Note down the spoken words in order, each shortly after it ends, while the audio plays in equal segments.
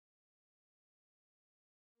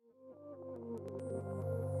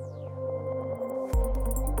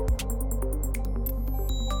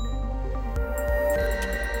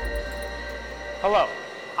Hello,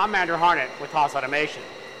 I'm Andrew Harnett with Haas Automation.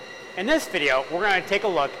 In this video, we're going to take a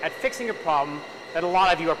look at fixing a problem that a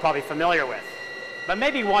lot of you are probably familiar with, but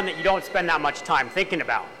maybe one that you don't spend that much time thinking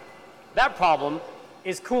about. That problem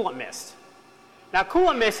is coolant mist. Now,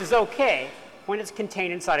 coolant mist is okay when it's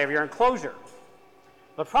contained inside of your enclosure.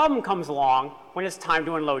 The problem comes along when it's time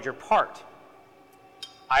to unload your part.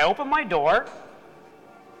 I open my door,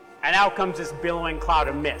 and out comes this billowing cloud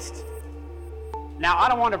of mist. Now, I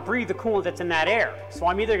don't want to breathe the coolant that's in that air, so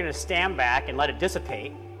I'm either going to stand back and let it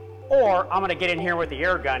dissipate, or I'm going to get in here with the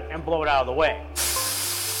air gun and blow it out of the way.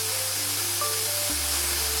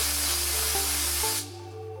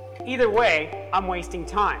 Either way, I'm wasting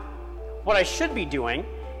time. What I should be doing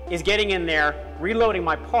is getting in there, reloading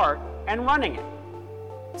my part, and running it.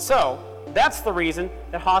 So, that's the reason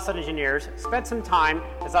that Haas engineers spent some time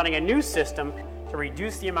designing a new system to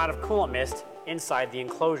reduce the amount of coolant mist inside the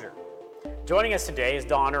enclosure. Joining us today is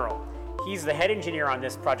Don Earl. He's the head engineer on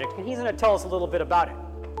this project, and he's going to tell us a little bit about it.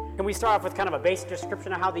 Can we start off with kind of a basic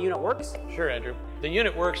description of how the unit works? Sure, Andrew. The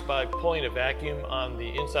unit works by pulling a vacuum on the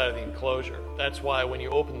inside of the enclosure. That's why when you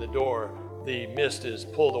open the door, the mist is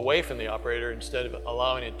pulled away from the operator instead of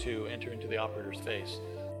allowing it to enter into the operator's face.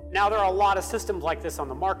 Now, there are a lot of systems like this on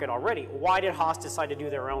the market already. Why did Haas decide to do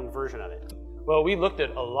their own version of it? Well, we looked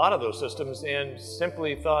at a lot of those systems and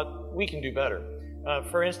simply thought we can do better.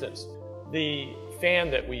 For instance, the fan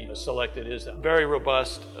that we selected is a very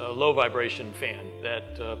robust, low vibration fan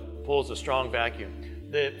that pulls a strong vacuum.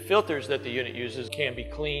 The filters that the unit uses can be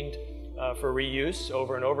cleaned for reuse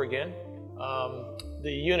over and over again.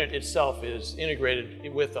 The unit itself is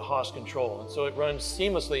integrated with the Haas control, and so it runs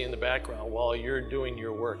seamlessly in the background while you're doing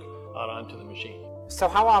your work out onto the machine. So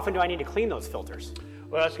how often do I need to clean those filters?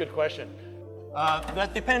 Well, that's a good question.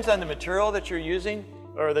 That depends on the material that you're using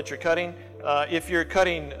or that you're cutting. If you're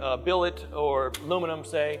cutting billet or aluminum,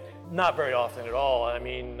 say, not very often at all. I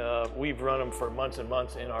mean, we've run them for months and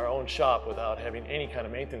months in our own shop without having any kind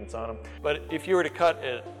of maintenance on them. But if you were to cut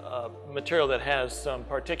a material that has some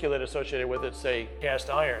particulate associated with it, say cast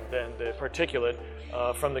iron, then the particulate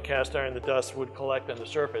from the cast iron, the dust would collect on the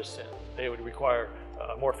surface, and they would require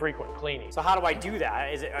more frequent cleaning. So how do I do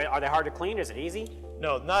that? Are they hard to clean? Is it easy?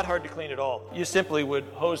 No, not hard to clean at all. You simply would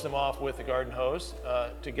hose them off with the garden hose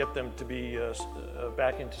to get them to be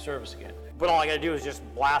back into service again. But all I got to do is just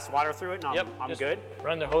blast water through it, and Yep, I'm just good?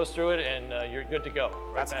 Run the hose through it, and you're good to go.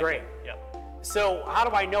 That's great. Yep. So how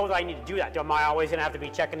do I know that I need to do that? Am I always going to have to be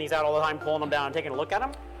checking these out all the time, pulling them down and taking a look at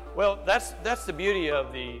them? Well, that's the beauty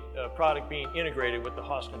of the product being integrated with the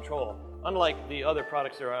Haas control. Unlike the other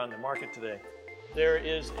products that are on the market today, there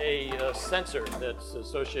is a sensor that's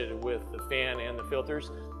associated with the fan and the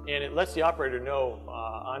filters, and it lets the operator know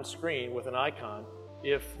on screen with an icon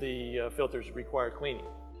if the filters require cleaning.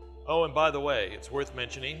 Oh, and by the way, it's worth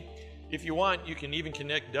mentioning, if you want, you can even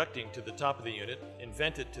connect ducting to the top of the unit and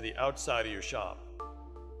vent it to the outside of your shop.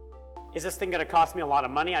 Is this thing going to cost me a lot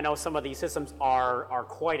of money? I know some of these systems are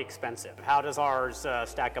quite expensive. How does ours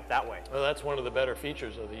stack up that way? Well, that's one of the better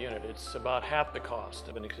features of the unit. It's about half the cost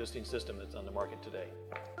of an existing system that's on the market today.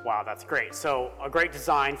 Wow, that's great. So a great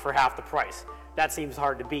design for half the price. That seems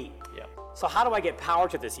hard to beat. Yeah. So how do I get power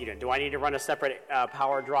to this unit? Do I need to run a separate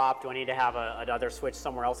power drop? Do I need to have another switch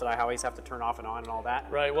somewhere else that I always have to turn off and on and all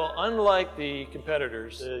that? Right. Well, unlike the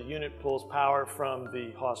competitors, the unit pulls power from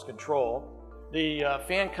the Haas control. The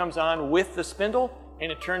fan comes on with the spindle, and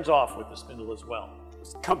it turns off with the spindle as well.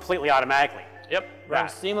 Completely automatically? Yep,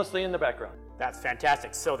 runs seamlessly in the background. That's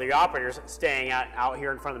fantastic. So the operator's staying out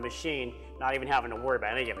here in front of the machine, not even having to worry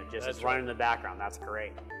about any of it, just it's running in the background. That's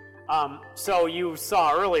great. So you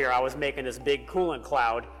saw earlier I was making this big coolant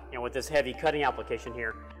cloud, with this heavy cutting application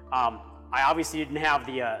here. I obviously didn't have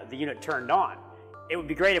the unit turned on. It would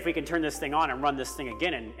be great if we can turn this thing on and run this thing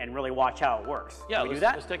again and really watch how it works. Yeah, can we do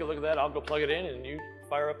that? Let's take a look at that. I'll go plug it in and you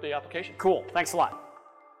fire up the application. Cool, thanks a lot.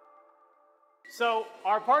 So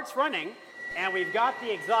our part's running and we've got the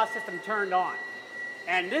exhaust system turned on.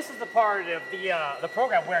 And this is the part of the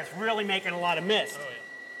program where it's really making a lot of mist. Oh,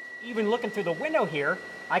 yeah. Even looking through the window here,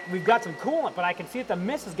 we've got some coolant, but I can see that the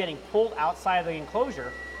mist is getting pulled outside of the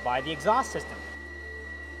enclosure by the exhaust system.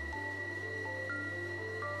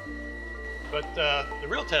 But the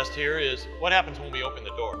real test here is what happens when we open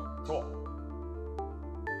the door. Cool.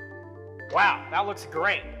 Wow, that looks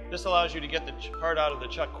great. This allows you to get the part out of the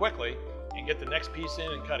chuck quickly and get the next piece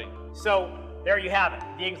in and cutting. So there you have it.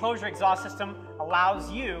 The enclosure exhaust system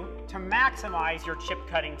allows you to maximize your chip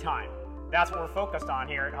cutting time. That's what we're focused on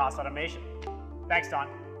here at Haas Automation. Thanks, Don.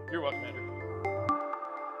 You're welcome, Andrew.